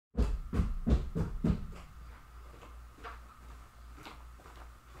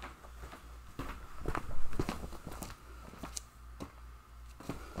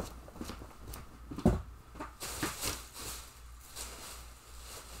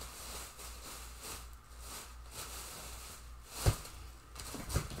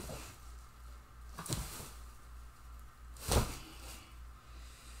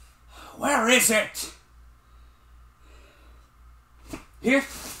is it? Here?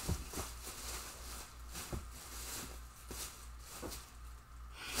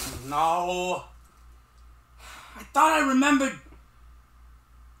 No. I thought I remembered.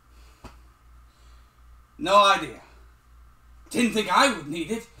 No idea. Didn't think I would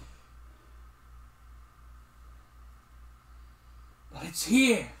need it. But it's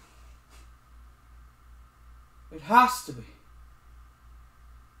here. It has to be.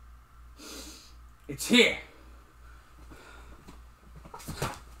 It's here.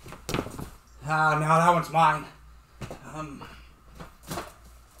 Ah, now that one's mine.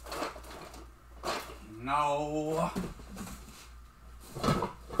 No.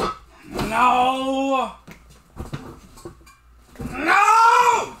 No!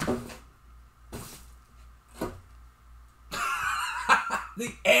 No! The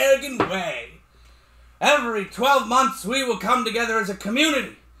Ergen Way. Every 12 months we will come together as a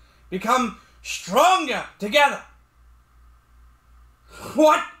community. Become stronger together.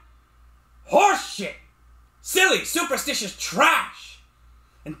 What? Horseshit. Silly, superstitious trash.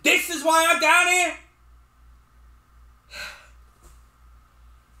 And this is why I'm down here?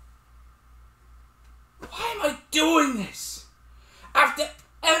 Why am I doing this? After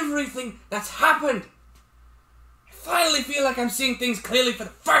everything that's happened, I finally feel like I'm seeing things clearly for the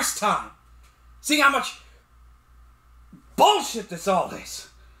first time. Seeing how much bullshit this all is.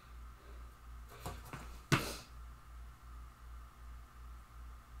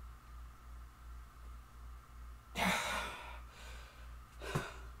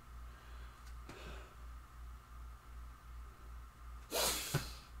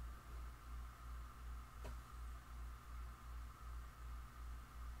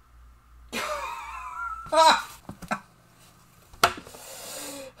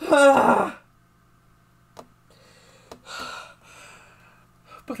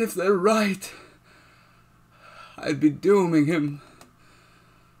 But if they're right, I'd be dooming him.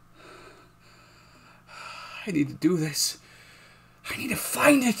 I need to do this. I need to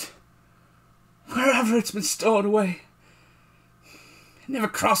find it. Wherever it's been stored away. It never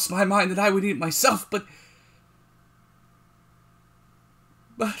crossed my mind that I would eat it myself, but...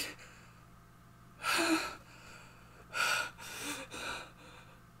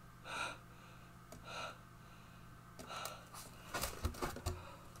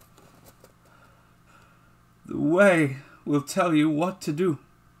 The way will tell you what to do.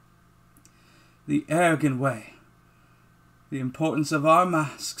 The Ergen Way. The importance of our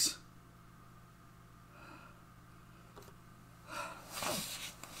masks.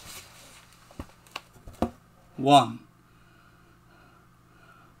 One.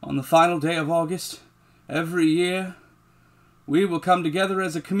 On the final day of August, every year, we will come together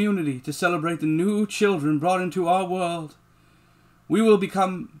as a community to celebrate the new children brought into our world. We will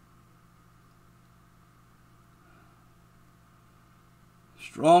become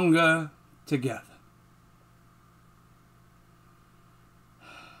stronger together.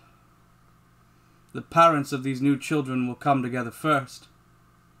 The parents of these new children will come together first.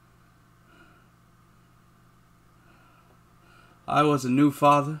 I was a new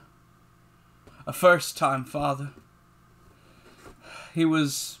father, a first-time father. He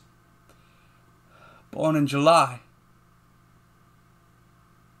was born in July.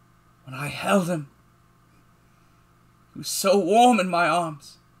 When I held him, he was so warm in my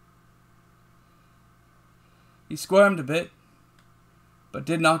arms. He squirmed a bit, but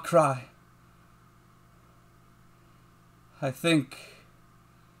did not cry. I think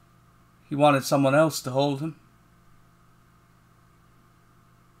he wanted someone else to hold him.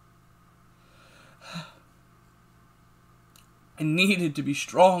 I needed to be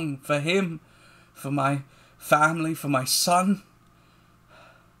strong for him, for my family, for my son.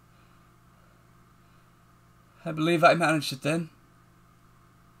 I believe I managed it then.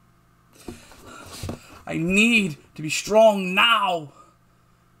 I need to be strong now.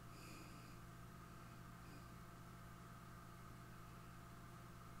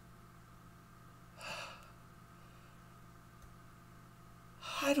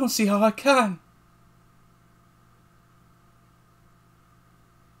 I don't see how I can.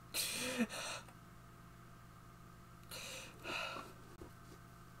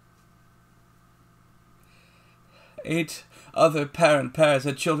 Eight other parent pairs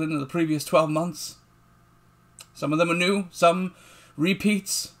had children in the previous 12 months. Some of them were new, some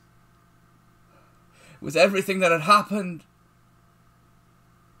repeats. With everything that had happened,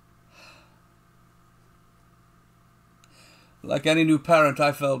 like any new parent,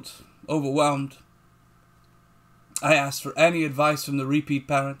 I felt overwhelmed. I asked for any advice from the repeat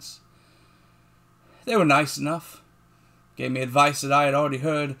parents. They were nice enough, gave me advice that I had already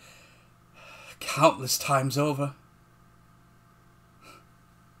heard countless times over.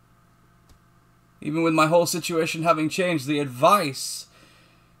 Even with my whole situation having changed, the advice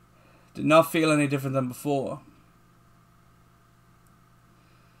did not feel any different than before.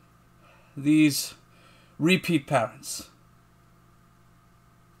 These repeat parents,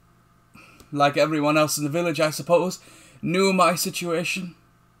 like everyone else in the village, I suppose, knew my situation,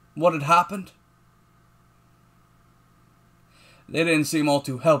 what had happened. They didn't seem all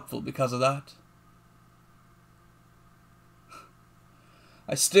too helpful because of that.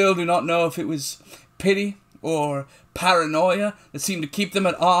 I still do not know if it was pity or paranoia that seemed to keep them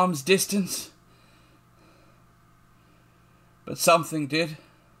at arm's distance. But something did.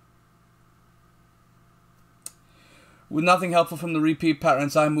 With nothing helpful from the repeat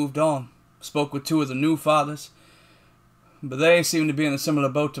parents, I moved on. Spoke with 2 of the new fathers. But they seemed to be in a similar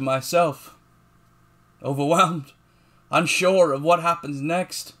boat to myself. Overwhelmed. Unsure of what happens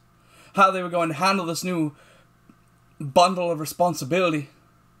next. How they were going to handle this new bundle of responsibility.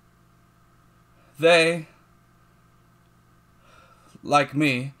 They, like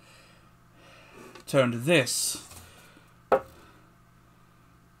me, turned to this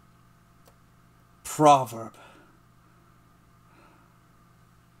proverb.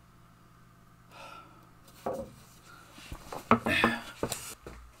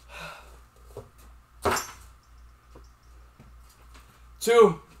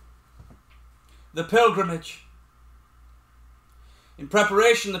 Two, the pilgrimage. In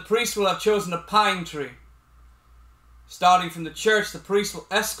preparation, the priest will have chosen a pine tree. Starting from the church, the priest will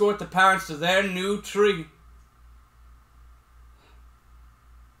escort the parents to their new tree.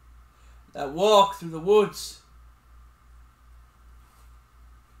 That walk through the woods.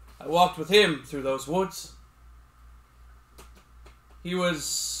 I walked with him through those woods. He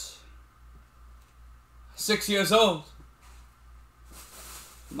was 6 years old.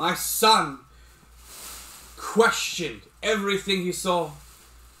 My son questioned everything he saw.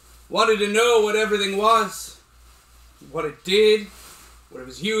 Wanted to know what everything was. What it did. What it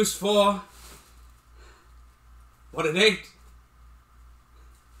was used for. What it ate.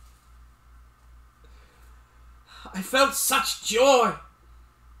 I felt such joy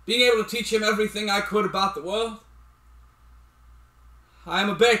being able to teach him everything I could about the world. I am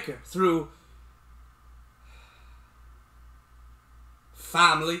a baker through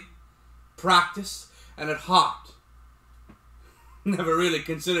family, practice, and at heart. Never really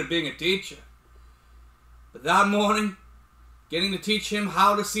considered being a teacher. But that morning, getting to teach him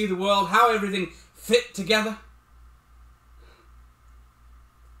how to see the world, how everything fit together,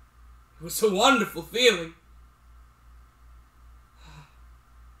 it was a wonderful feeling.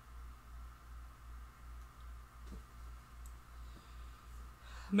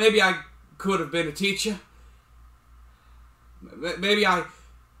 Maybe I could have been a teacher. Maybe I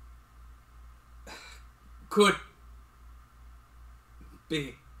could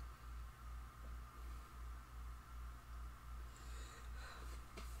be.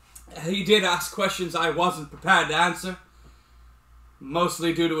 He did ask questions I wasn't prepared to answer,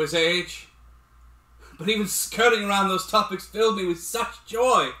 mostly due to his age. But even skirting around those topics filled me with such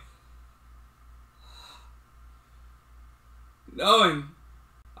joy. Knowing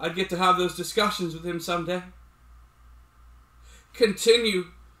I'd get to have those discussions with him someday. Continue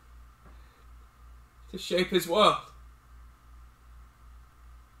to shape his world.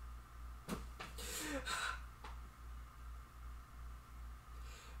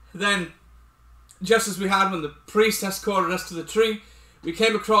 Then, just as we had when the priest escorted us to the tree, we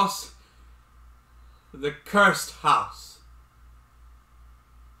came across the cursed house.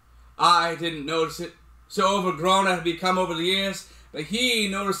 I didn't notice it, so overgrown it had become over the years, but he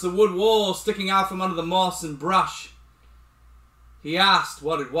noticed the wood wall sticking out from under the moss and brush. He asked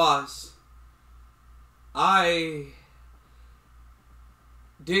what it was. I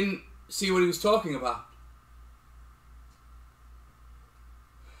didn't see what he was talking about.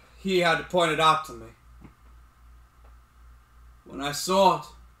 He had to point it out to me. When I saw it,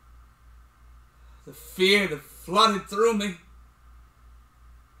 the fear that flooded through me,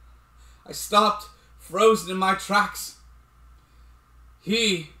 I stopped, frozen in my tracks.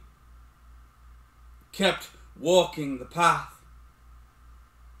 He kept walking the path.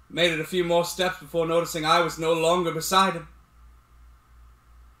 Made it a few more steps before noticing I was no longer beside him.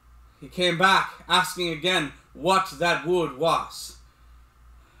 He came back, asking again what that wood was.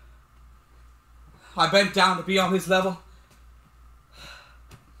 I bent down to be on his level.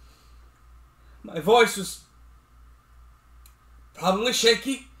 My voice was probably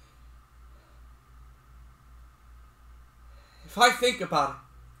shaky. If I think about it,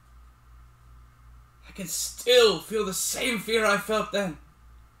 I can still feel the same fear I felt then.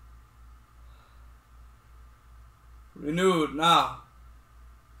 renewed now.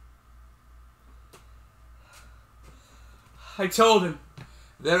 I told him,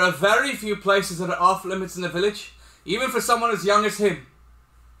 there are very few places that are off limits in the village, even for someone as young as him.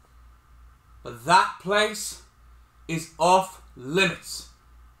 But that place is off limits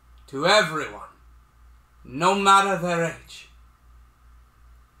to everyone, no matter their age.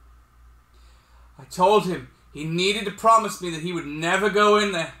 I told him he needed to promise me that he would never go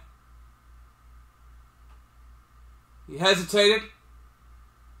in there. He hesitated,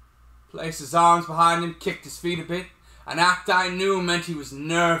 placed his arms behind him, kicked his feet a bit, an act I knew meant he was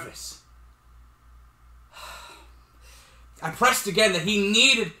nervous. I pressed again that he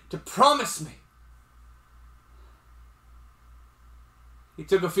needed to promise me. He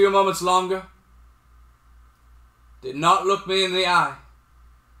took a few moments longer, did not look me in the eye,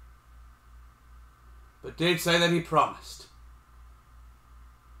 but did say that he promised.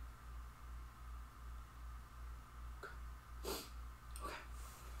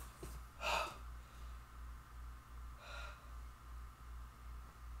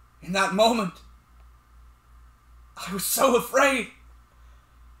 In that moment, I was so afraid.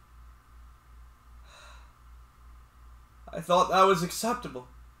 I thought that was acceptable.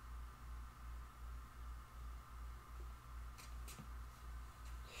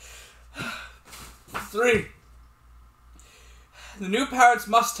 Three. The new parents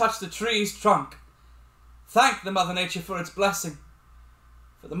must touch the tree's trunk. Thank the Mother Nature for its blessing.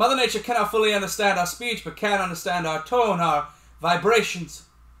 For the Mother Nature cannot fully understand our speech, but can understand our tone, our vibrations.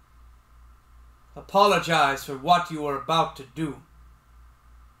 Apologize for what you are about to do.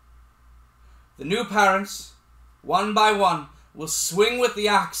 The new parents, one by one, will swing with the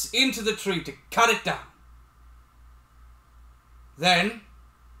axe into the tree to cut it down. Then,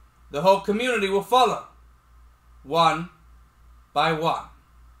 the whole community will follow, one by one.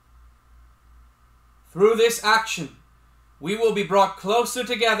 Through this action, we will be brought closer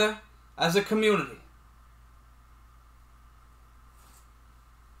together as a community.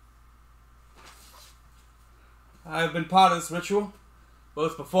 I have been part of this ritual,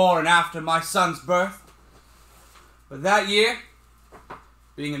 both before and after my son's birth. But that year,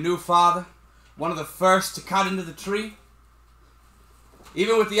 being a new father, one of the first to cut into the tree,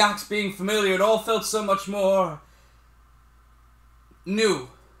 even with the axe being familiar, it all felt so much more new,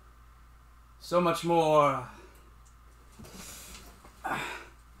 so much more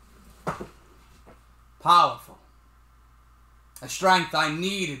powerful. A strength I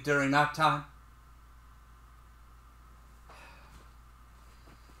needed during that time.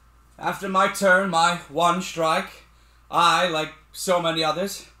 After my turn, my one strike, I, like so many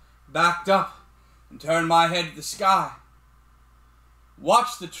others, backed up and turned my head to the sky.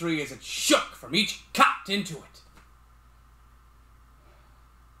 Watched the tree as it shook from each cut into it.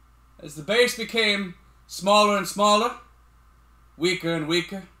 As the base became smaller and smaller, weaker and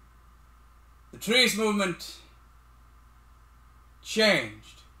weaker, the tree's movement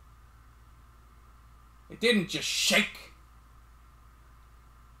changed. It didn't just shake.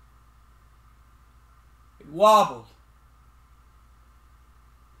 It wobbled.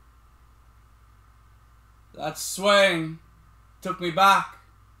 That swaying took me back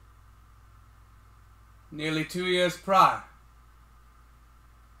nearly 2 years prior.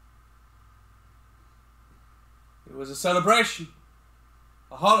 It was a celebration,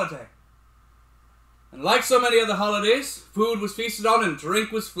 a holiday. And like so many other holidays, food was feasted on and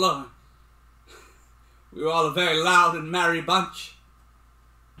drink was flowing. We were all a very loud and merry bunch.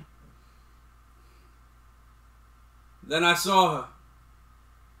 Then I saw her,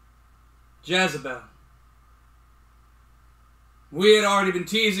 Jezebel. We had already been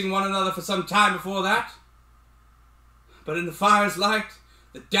teasing one another for some time before that. But in the fire's light,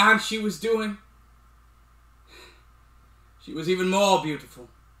 the dance she was doing, she was even more beautiful.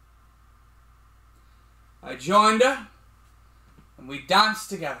 I joined her, and we danced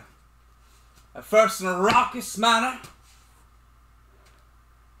together. At first in a raucous manner,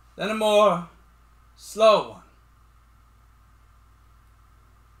 then a more slow one.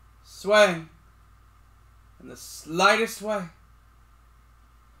 Swaying in the slightest way.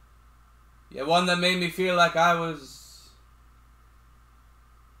 Yet one that made me feel like I was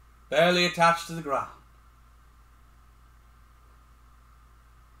barely attached to the ground.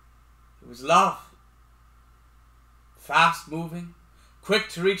 It was love. Fast moving, quick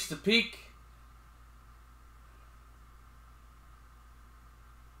to reach the peak,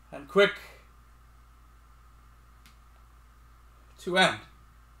 and quick to end.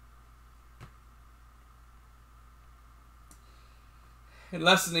 In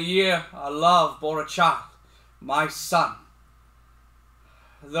less than a year, our love bore a child, my son,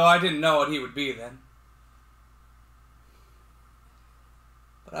 though I didn't know what he would be then.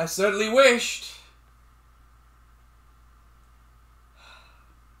 I certainly wished.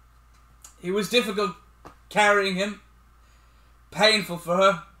 It was difficult carrying him, painful for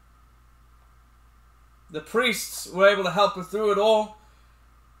her. The priests were able to help her through it all.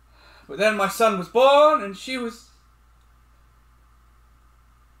 But then my son was born, and she was...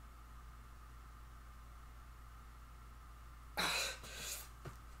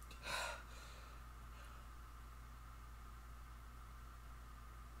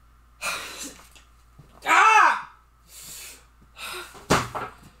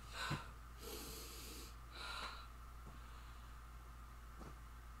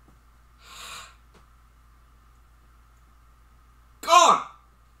 Gone!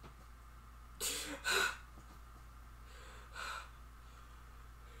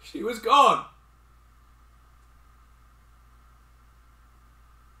 She was gone.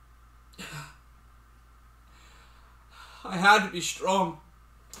 I had to be strong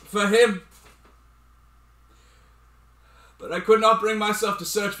for him. But I could not bring myself to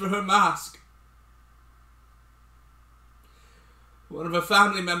search for her mask. One of her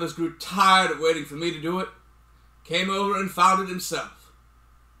family members grew tired of waiting for me to do it, came over and found it himself.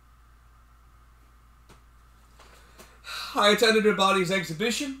 I attended her body's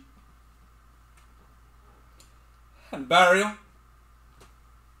exhibition and burial,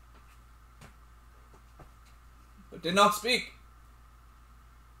 but did not speak.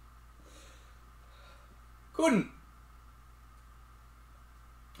 Couldn't.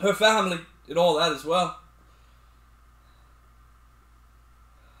 Her family did all that as well.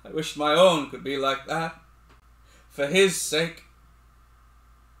 I wished my own could be like that, for his sake.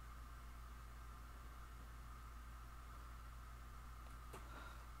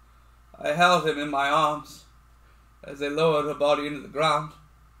 I held him in my arms as they lowered her body into the ground.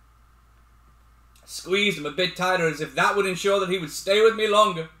 I squeezed him a bit tighter as if that would ensure that he would stay with me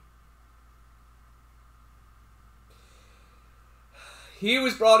longer. He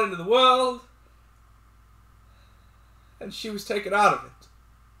was brought into the world, and she was taken out of it.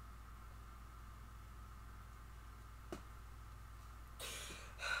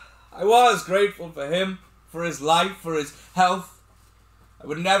 I was grateful for him, for his life, for his health. I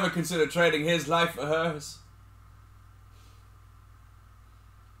would never consider trading his life for hers.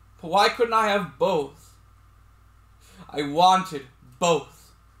 But why couldn't I have both? I wanted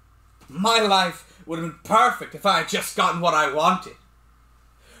both. My life would have been perfect if I had just gotten what I wanted.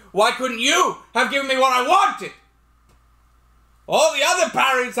 Why couldn't you have given me what I wanted? All the other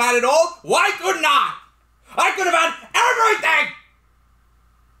parents had it all. Why couldn't I? I could have had everything!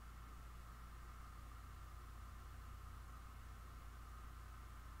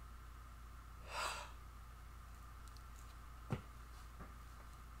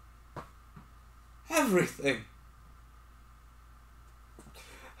 Everything.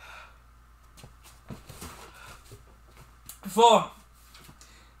 For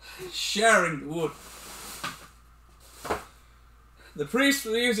sharing the wood, the priest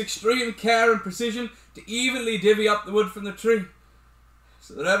will use extreme care and precision to evenly divvy up the wood from the tree,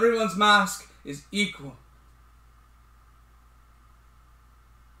 so that everyone's mask is equal.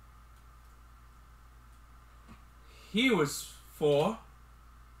 He was 4.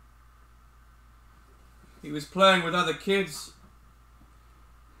 He was playing with other kids.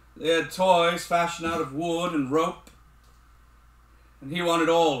 They had toys fashioned out of wood and rope, and he wanted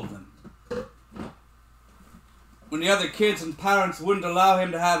all of them. When the other kids and parents wouldn't allow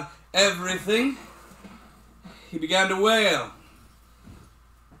him to have everything, he began to wail.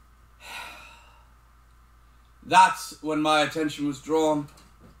 That's when my attention was drawn.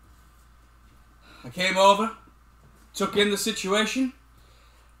 I came over, took in the situation,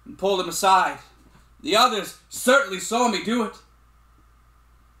 and pulled him aside. The others certainly saw me do it.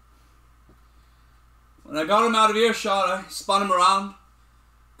 When I got him out of earshot, I spun him around,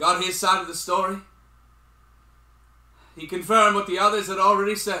 got his side of the story. He confirmed what the others had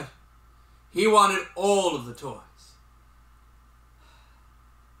already said. He wanted all of the toys.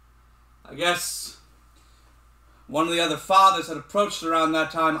 I guess one of the other fathers had approached around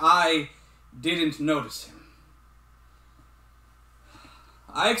that time. I didn't notice him.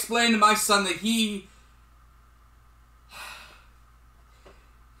 I explained to my son that he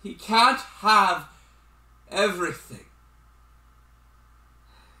can't have everything.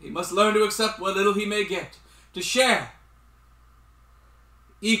 He must learn to accept what little he may get, to share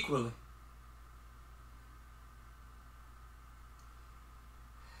equally.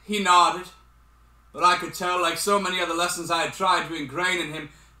 He nodded, but I could tell, like so many other lessons I had tried to ingrain in him,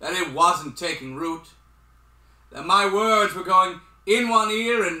 that it wasn't taking root. That my words were going in one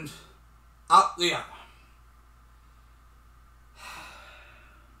ear and out the other.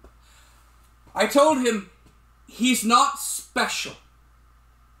 I told him he's not special.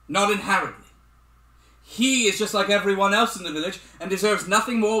 Not inherently. He is just like everyone else in the village and deserves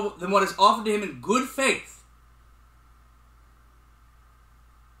nothing more than what is offered to him in good faith.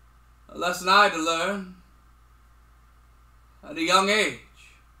 A lesson I had to learn at a young age.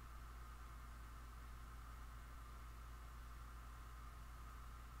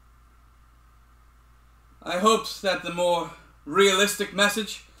 I hoped that the more realistic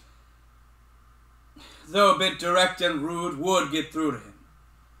message, though a bit direct and rude, would get through to him.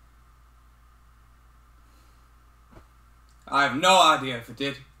 I have no idea if it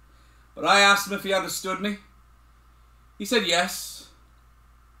did, but I asked him if he understood me. He said yes.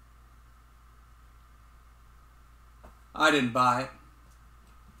 I didn't buy it,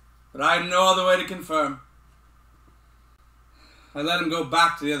 but I had no other way to confirm. I let him go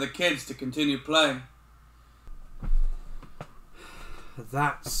back to the other kids to continue playing.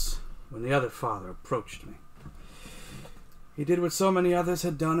 That's when the other father approached me. He did what so many others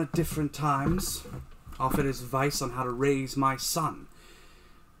had done at different times, offered his advice on how to raise my son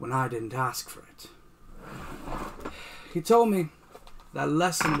when I didn't ask for it. He told me that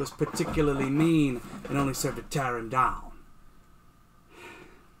lesson was particularly mean and only served to tear him down.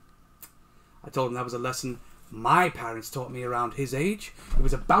 I told him that was a lesson my parents taught me around his age. It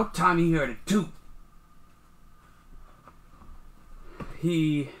was about time he heard it too.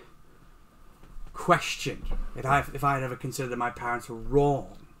 He questioned if I had ever considered that my parents were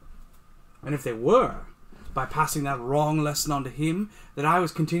wrong. And if they were, by passing that wrong lesson on to him, that I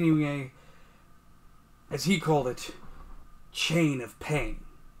was continuing a, as he called it, chain of pain,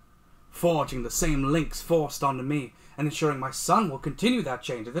 forging the same links forced onto me, and ensuring my son will continue that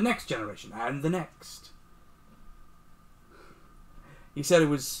chain to the next generation, and the next. He said it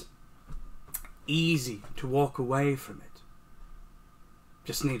was easy to walk away from it.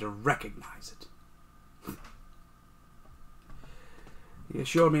 Just need to recognize it. He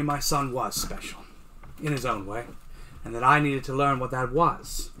assured me my son was special, in his own way, and that I needed to learn what that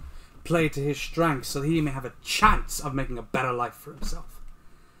was, play to his strengths so that he may have a chance of making a better life for himself.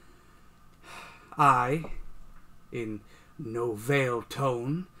 I, in no veiled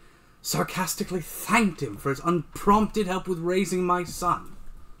tone, sarcastically thanked him for his unprompted help with raising my son.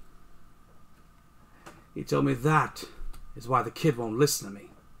 He told me that is why the kid won't listen to me.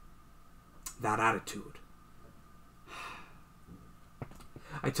 That attitude.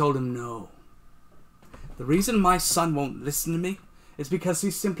 I told him no. The reason my son won't listen to me is because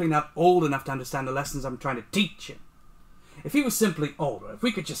he's simply not old enough to understand the lessons I'm trying to teach him. If he was simply older, if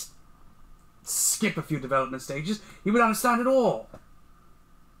we could just skip a few development stages, he would understand it all.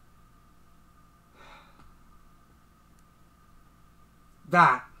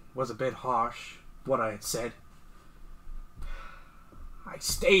 That was a bit harsh, what I had said. I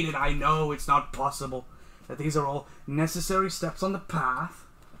stated I know it's not possible, that these are all necessary steps on the path,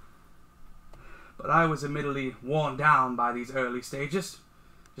 but I was admittedly worn down by these early stages,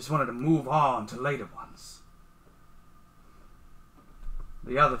 just wanted to move on to later ones.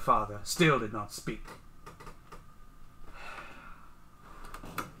 The other father still did not speak.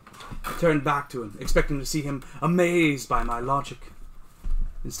 I turned back to him, expecting to see him amazed by my logic.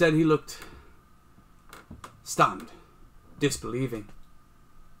 Instead, he looked stunned, disbelieving.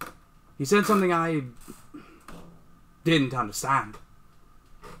 He said something I didn't understand.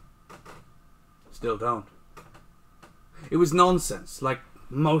 Still don't. It was nonsense, like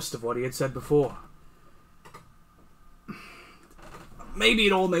most of what he had said before. Maybe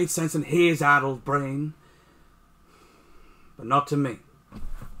it all made sense in his addled brain, but not to me.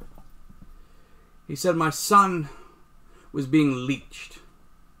 He said my son was being leeched.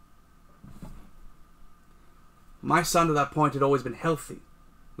 My son to that point had always been healthy.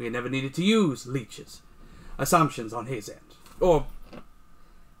 We had never needed to use leeches. Assumptions on his end. Or,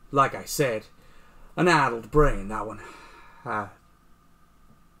 like I said, an addled brain, that one.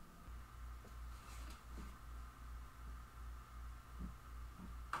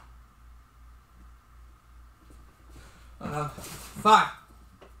 Fine.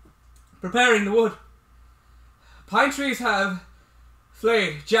 Preparing the wood. Pine trees have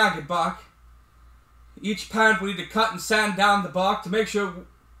flayed, jagged bark. Each parent will need to cut and sand down the bark to make sure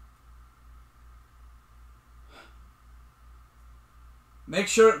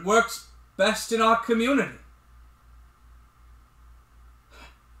it works best in our community.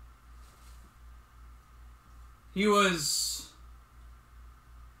 He was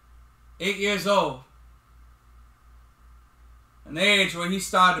 8 years old. An age where he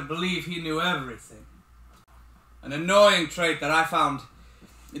started to believe he knew everything. An annoying trait that I found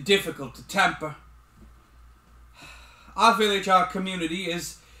difficult to temper. Our village, our community,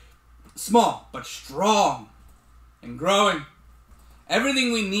 is small but strong and growing.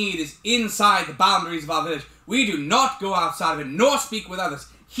 Everything we need is inside the boundaries of our village. We do not go outside of it, nor speak with others.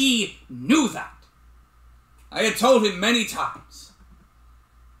 He knew that. I had told him many times.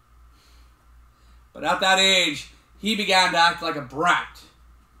 But at that age, he began to act like a brat,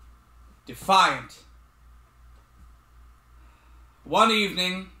 defiant. One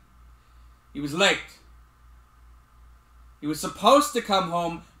evening, he was late. He was supposed to come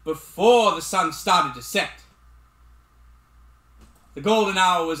home before the sun started to set. The golden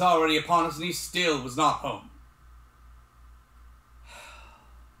hour was already upon us, and he still was not home.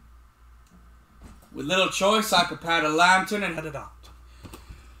 With little choice, I prepared a lantern and headed out.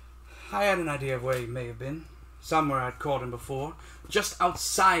 I had an idea of where he may have been. Somewhere I'd caught him before, just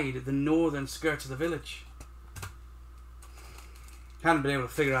outside the northern skirts of the village. Hadn't been able to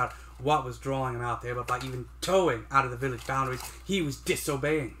figure out what was drawing him out there, but by even towing out of the village boundaries, he was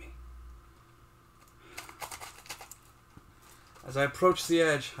disobeying me. As I approached the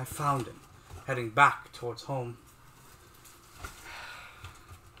edge, I found him, heading back towards home.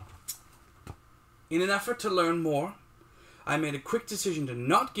 In an effort to learn more, I made a quick decision to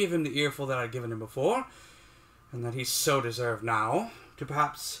not give him the earful that I'd given him before, and that he so deserved now, to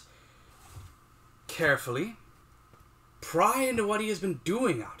perhaps carefully pry into what he has been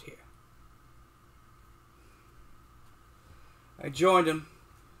doing out here. I joined him,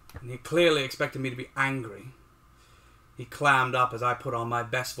 and he clearly expected me to be angry. He clammed up as I put on my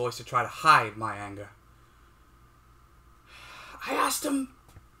best voice to try to hide my anger. I asked him,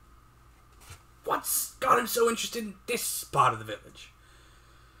 what's got him so interested in this part of the village?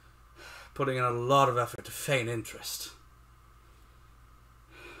 Putting in a lot of effort to feign interest.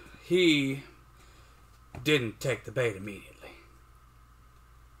 He didn't take the bait immediately.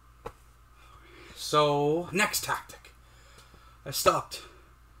 So, next tactic. I stopped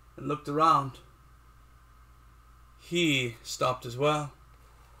and looked around. He stopped as well.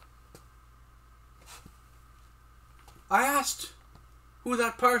 I asked who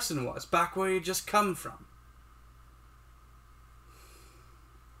that person was back where he'd just come from.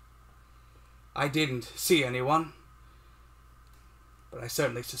 I didn't see anyone, but I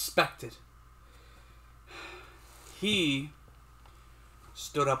certainly suspected. He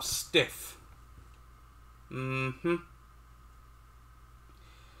stood up stiff.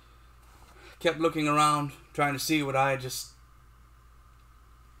 Kept looking around, trying to see what I had just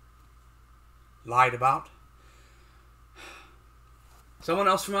lied about. Someone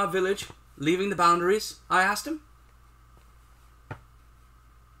else from our village leaving the boundaries? I asked him.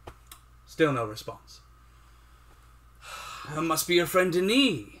 Still no response. That must be your friend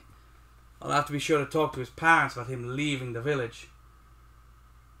Denis. I'll have to be sure to talk to his parents about him leaving the village.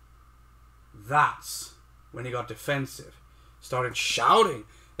 That's when he got defensive. Started shouting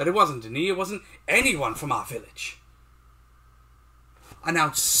that it wasn't Denis, it wasn't anyone from our village. An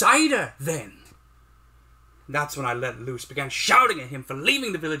outsider, then. That's when I let loose, began shouting at him for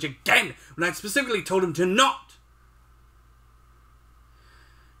leaving the village again, when I'd specifically told him to not.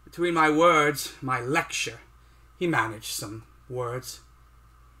 Between my words, my lecture, he managed some words.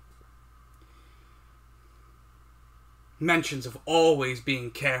 Mentions of always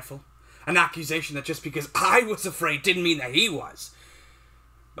being careful. An accusation that just because I was afraid didn't mean that he was.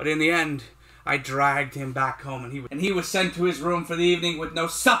 But in the end, I dragged him back home, and he was sent to his room for the evening with no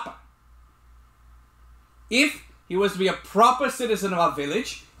supper. If he was to be a proper citizen of our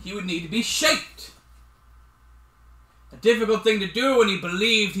village, he would need to be shaped. A difficult thing to do when he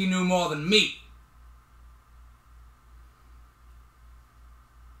believed he knew more than me.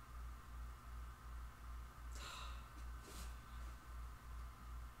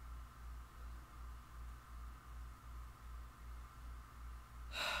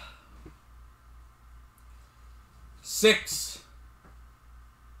 Six,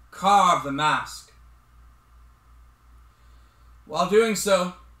 carve the mask. While doing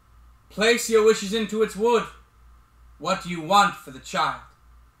so, place your wishes into its wood. What do you want for the child?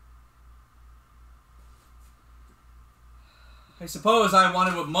 I suppose I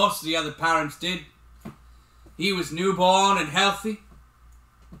wanted what most of the other parents did. He was newborn and healthy.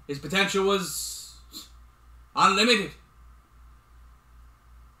 His potential was unlimited.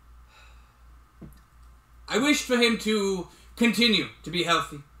 I wished for him to continue to be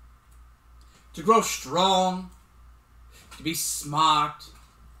healthy, to grow strong, to be smart,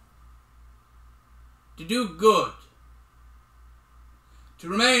 to do good, to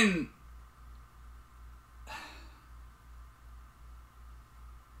remain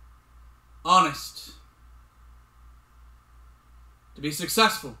honest, to be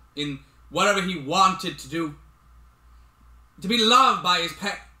successful in whatever he wanted to do, to be loved by his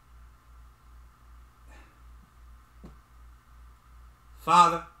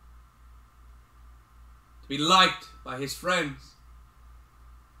father, to be liked by his friends,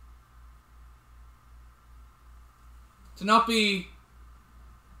 to not be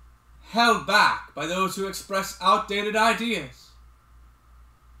held back by those who express outdated ideas,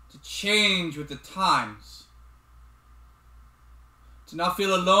 to change with the times, to not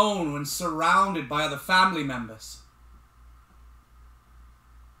feel alone when surrounded by other family members,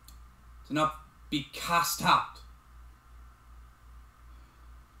 to not be cast out,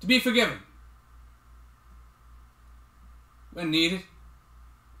 to be forgiven when needed.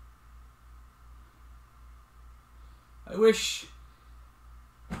 I wish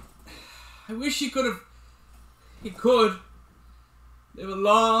he could live a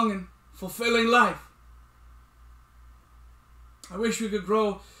long and fulfilling life. I wish we could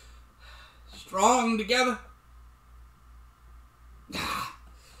grow strong together. I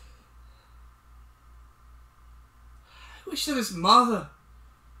wish that his mother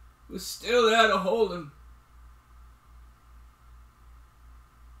was still there to hold him.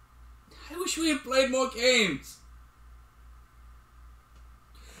 I wish we had played more games.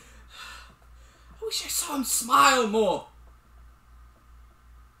 I wish I saw him smile more.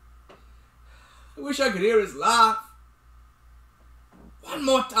 I wish I could hear his laugh one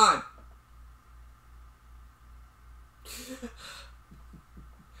more time. I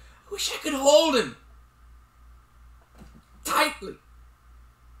wish I could hold him tightly.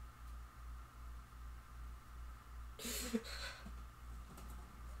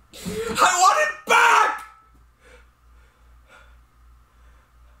 I want it back!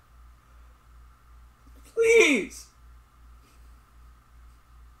 Please.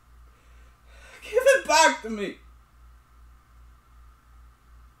 Give it back to me.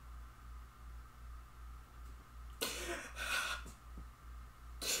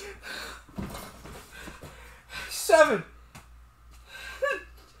 Seven.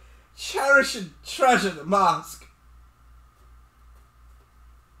 Cherish and treasure the mask.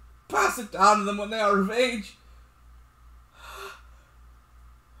 Pass it down to them when they are of age.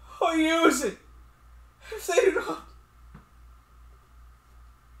 Or use it if they do not.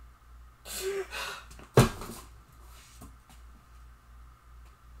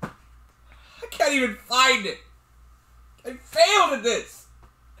 I can't even find it. I failed at this.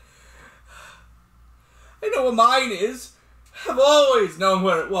 I know where mine is. I've always known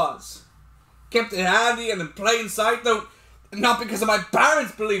where it was. Kept it handy and in plain sight, though not because of my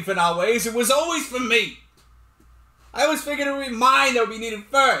parents' belief in our ways. It was always for me. I always figured it would be mine that would be needed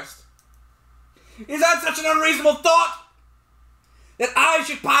first. Is that such an unreasonable thought? That I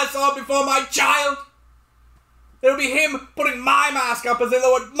should pass on before my child? It would be him putting my mask up as they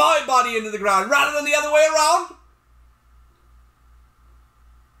lowered my body into the ground, rather than the other way around?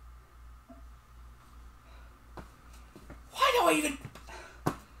 Why do I even...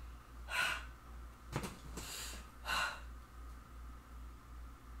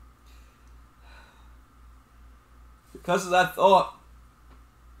 Because of that thought,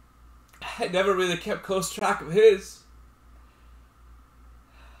 I never really kept close track of his.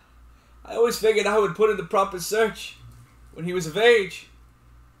 I always figured I would put in the proper search when he was of age,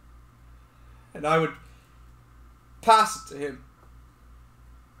 and I would pass it to him.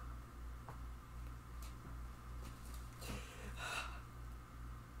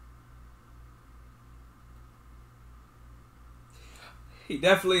 He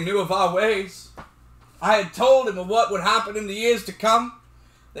definitely knew of our ways. I had told him of what would happen in the years to come,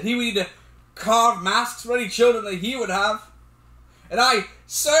 that he would need to carve masks for any children that he would have. And I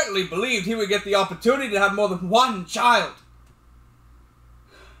certainly believed he would get the opportunity to have more than one child.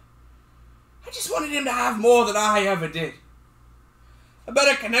 I just wanted him to have more than I ever did. A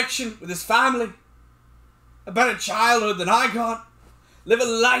better connection with his family. A better childhood than I got. Live a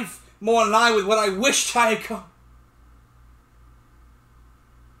life more in line with what I wished I had got.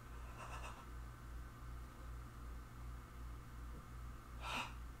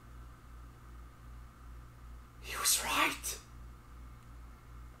 He was right.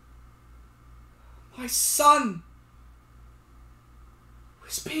 My son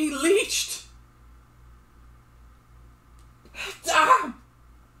was being leached. Damn!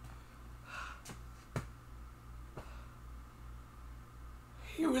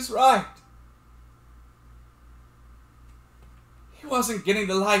 He was right. He wasn't getting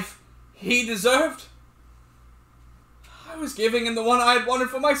the life he deserved. I was giving him the one I had wanted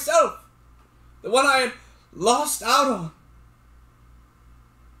for myself. The one I had lost out on.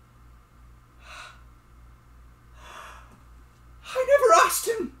 I never asked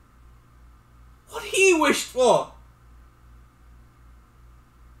him what he wished for.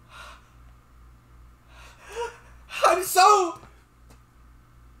 I'm so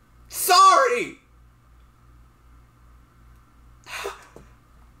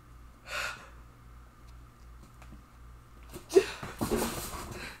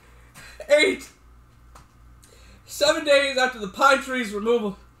 8. 7 days after the pine tree's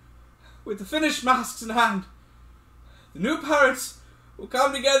removal, with the finished masks in hand, the new parents will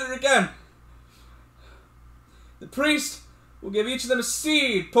come together again. The priest will give each of them a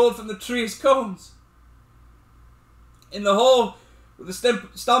seed pulled from the tree's cones. In the hole where the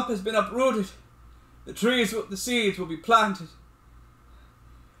stump has been uprooted, the seeds will be planted.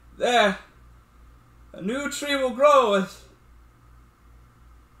 There, a new tree will grow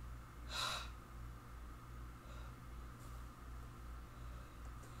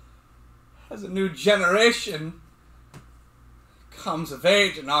as a new generation comes of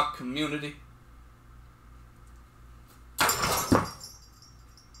age in our community.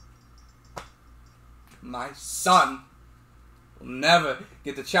 My son will never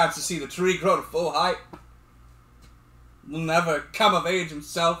get the chance to see the tree grow to full height. Will never come of age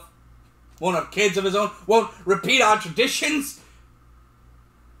himself. Won't have kids of his own. Won't repeat our traditions.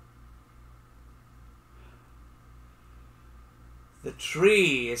 The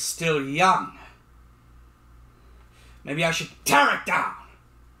tree is still young. Maybe I should tear it down.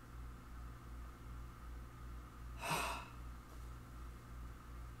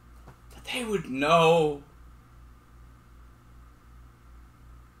 But they would know.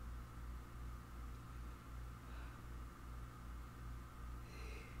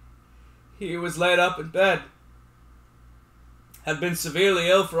 He was laid up in bed. Had been severely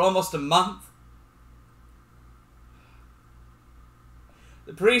ill for almost a month.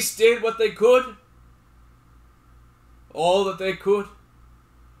 The priests did what they could. All that they could.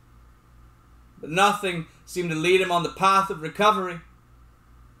 But nothing seemed to lead him on the path of recovery.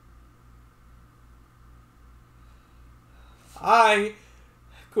 I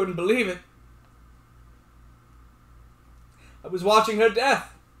couldn't believe it. I was watching her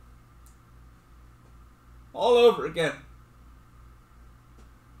death. All over again.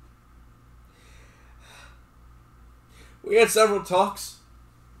 We had several talks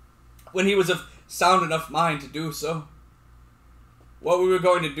when he was of sound enough mind to do so. What we were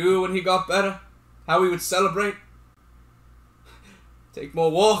going to do when he got better. How we would celebrate. Take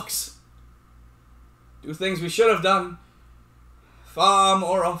more walks. Do things we should have done far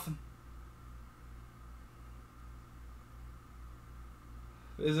more often.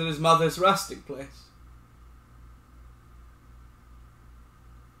 Visit his mother's resting place.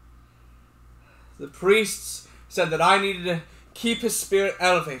 The priests said that I needed to keep his spirit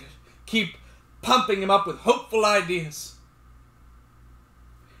elevated, keep pumping him up with hopeful ideas.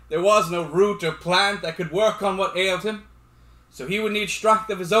 There was no root or plant that could work on what ailed him, so he would need strength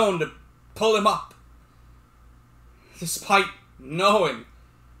of his own to pull him up. Despite knowing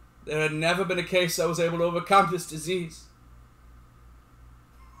there had never been a case I was able to overcome this disease.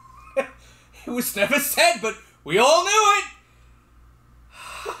 It was never said, but we all knew it.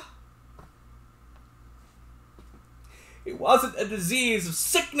 It wasn't a disease of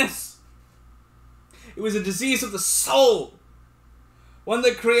sickness. It was a disease of the soul. One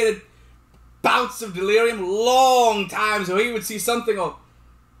that created bouts of delirium long times where he would see something or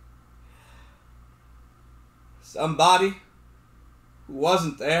somebody who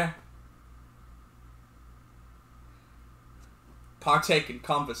wasn't there. Partake in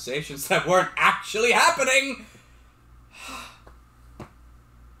conversations that weren't actually happening.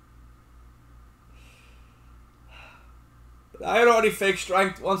 But I had already faked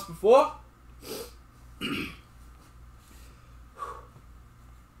strength once before.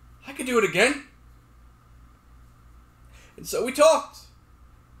 I could do it again. And so we talked.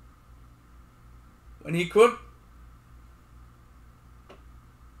 When he could.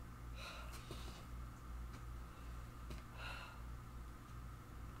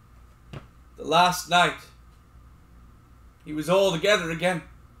 The last night, he was all together again.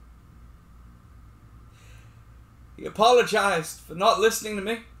 He apologized for not listening to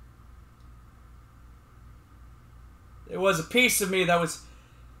me. There was a piece of me that was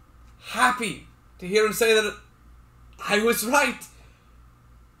happy to hear him say that I was right.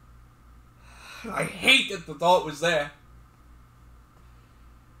 I hate that the thought was there.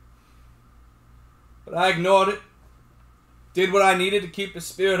 But I ignored it. Did what I needed to keep his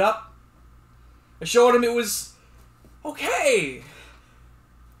spirit up. Assured him it was okay.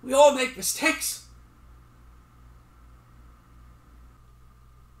 We all make mistakes.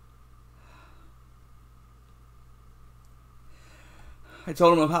 I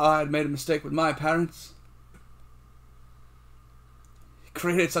told him of how I had made a mistake with my parents. It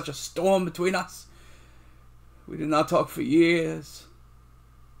created such a storm between us. We did not talk for years.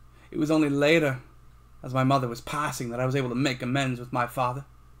 It was only later, as my mother was passing, that I was able to make amends with my father.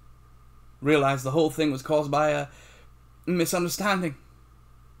 Realized the whole thing was caused by a misunderstanding.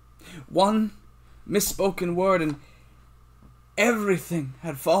 One misspoken word and everything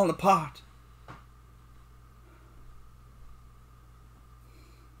had fallen apart.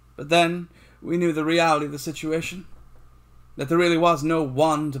 But then we knew the reality of the situation, that there really was no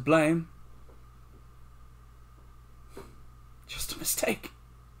one to blame. Just a mistake.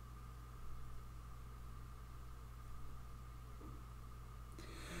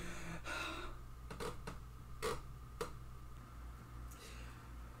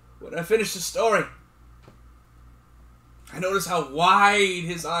 When I finished the story, I noticed how wide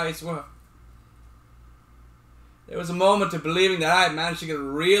his eyes were. There was a moment of believing that I had managed to get a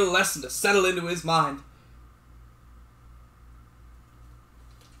real lesson to settle into his mind.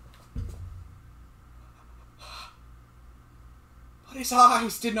 But his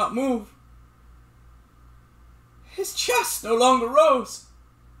eyes did not move. His chest no longer rose.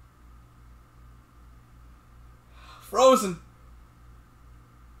 Frozen.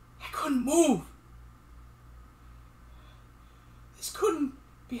 I couldn't move. This couldn't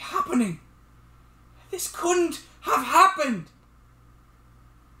be happening. This couldn't have happened.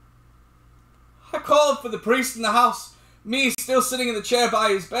 I called for the priest in the house, me still sitting in the chair by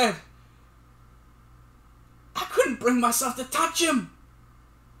his bed. I couldn't bring myself to touch him.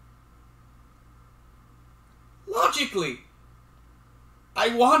 Logically, I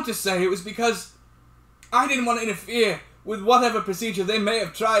want to say it was because I didn't want to interfere with whatever procedure they may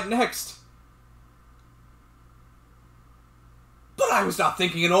have tried next. But I was not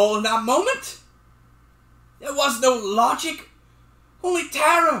thinking at all in that moment. There was no logic, only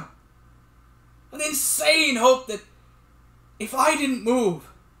terror. An insane hope that if I didn't move,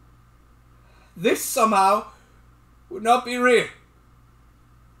 this somehow would not be real.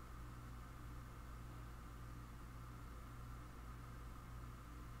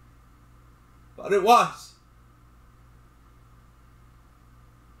 But it was.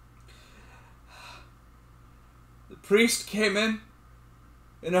 The priest came in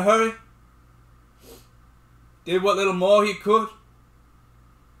a hurry, did what little more he could,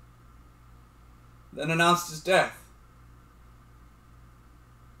 then announced his death.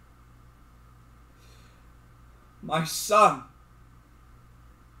 My son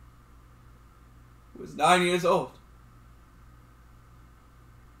was 9 years old.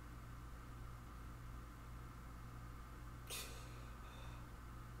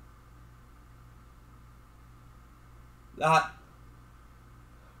 That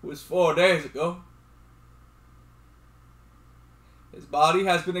was 4 days ago. His body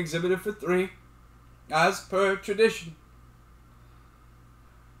has been exhibited for 3, as per tradition.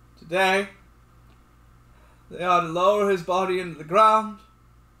 Today, they are to lower his body into the ground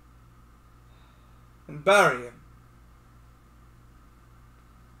and bury him.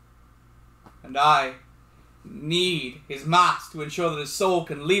 And I need his mass to ensure that his soul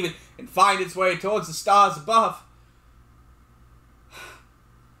can leave it and find its way towards the stars above.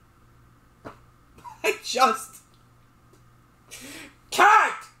 I just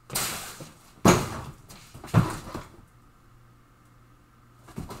can't!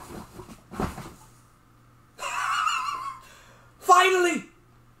 Finally!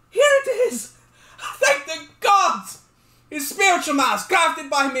 Here it is! Thank the gods! His spiritual mass crafted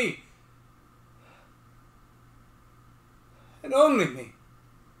by me. And only me.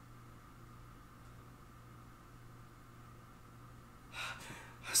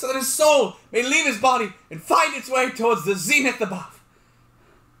 So that his soul may leave his body and find its way towards the zenith above.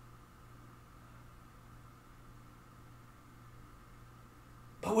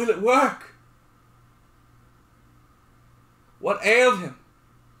 But will it work? What ailed him,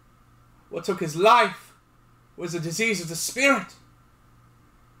 what took his life, was a disease of the spirit.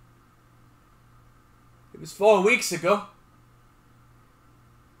 It was 4 weeks ago.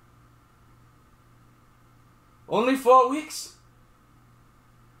 Only 4 weeks?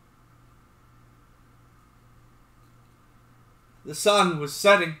 The sun was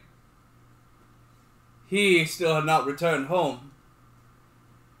setting. He still had not returned home.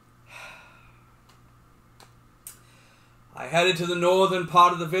 I headed to the northern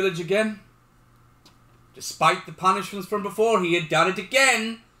part of the village again. Despite the punishments from before, he had done it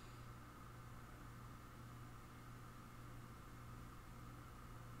again.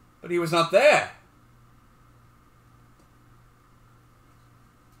 But he was not there.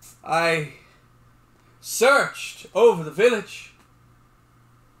 I searched over the village.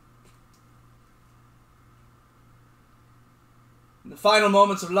 In the final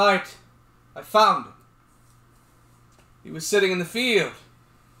moments of light, I found him. He was sitting in the field,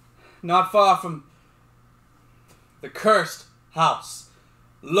 not far from the cursed house,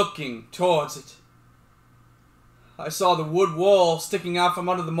 looking towards it. I saw the wood wall sticking out from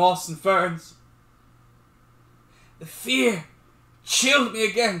under the moss and ferns. The fear chilled me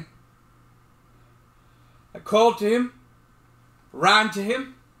again. I called to him, ran to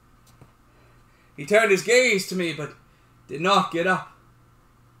him. He turned his gaze to me, but did not get up.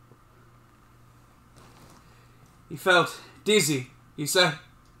 He felt dizzy, he said.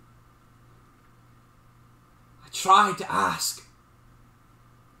 I tried to ask,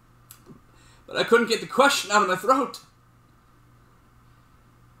 but I couldn't get the question out of my throat.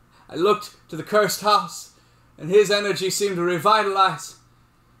 I looked to the cursed house, and his energy seemed to revitalize.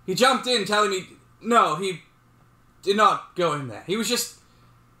 He jumped in, telling me, no, he did not go in there. He was just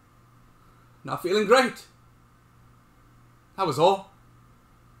not feeling great. That was all.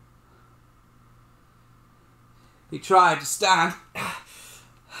 He tried to stand,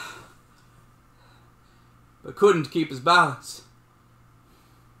 but couldn't keep his balance.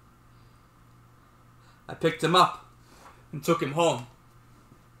 I picked him up and took him home.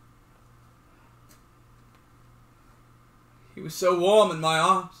 He was so warm in my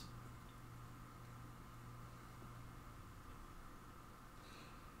arms.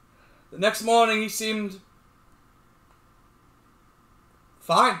 The next morning he seemed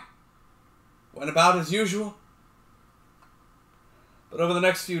fine. Went about as usual. But over the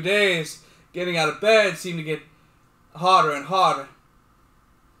next few days, getting out of bed seemed to get harder and harder.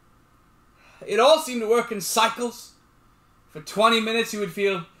 It all seemed to work in cycles. For 20 minutes he would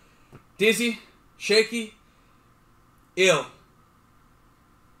feel dizzy, shaky, ill.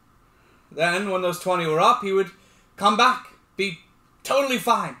 Then, when those 20 were up, he would come back, be totally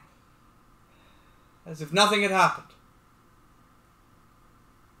fine, as if nothing had happened.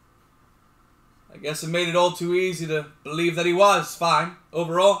 I guess it made it all too easy to believe that he was fine,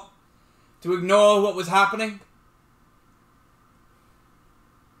 overall, to ignore what was happening,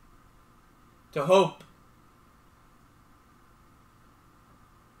 to hope.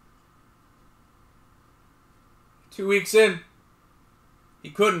 Two weeks in, he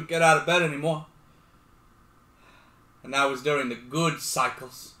couldn't get out of bed anymore. And that was during the good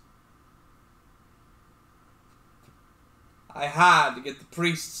cycles. I had to get the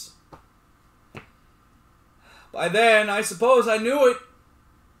priests. By then, I suppose I knew it.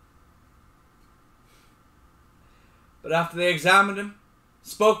 But after they examined him,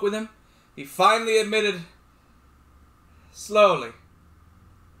 spoke with him, he finally admitted, slowly,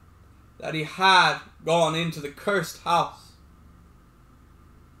 that he had gone into the cursed house.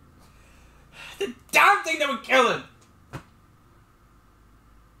 The damn thing that would kill him!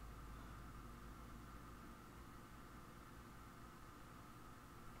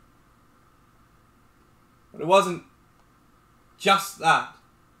 But it wasn't just that,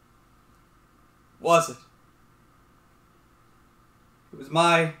 was it? It was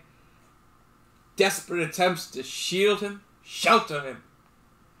my desperate attempts to shield him, shelter him,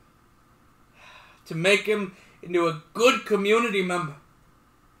 to make him into a good community member,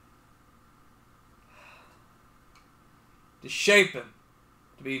 to shape him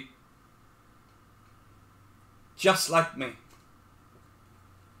to be just like me.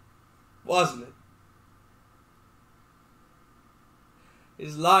 Wasn't it?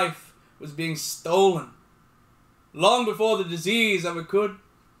 His life was being stolen long before the disease ever could.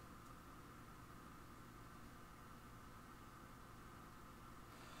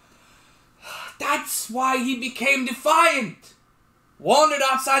 That's why he became defiant. Wandered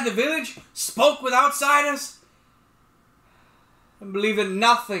outside the village, spoke with outsiders, and believed that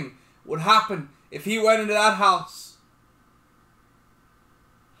nothing would happen if he went into that house.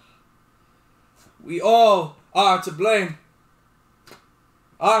 We all are to blame,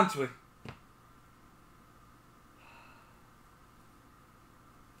 aren't we?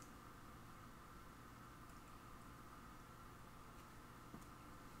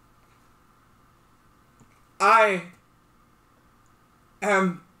 I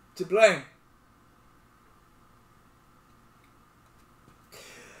am to blame.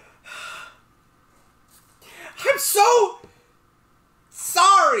 I'm so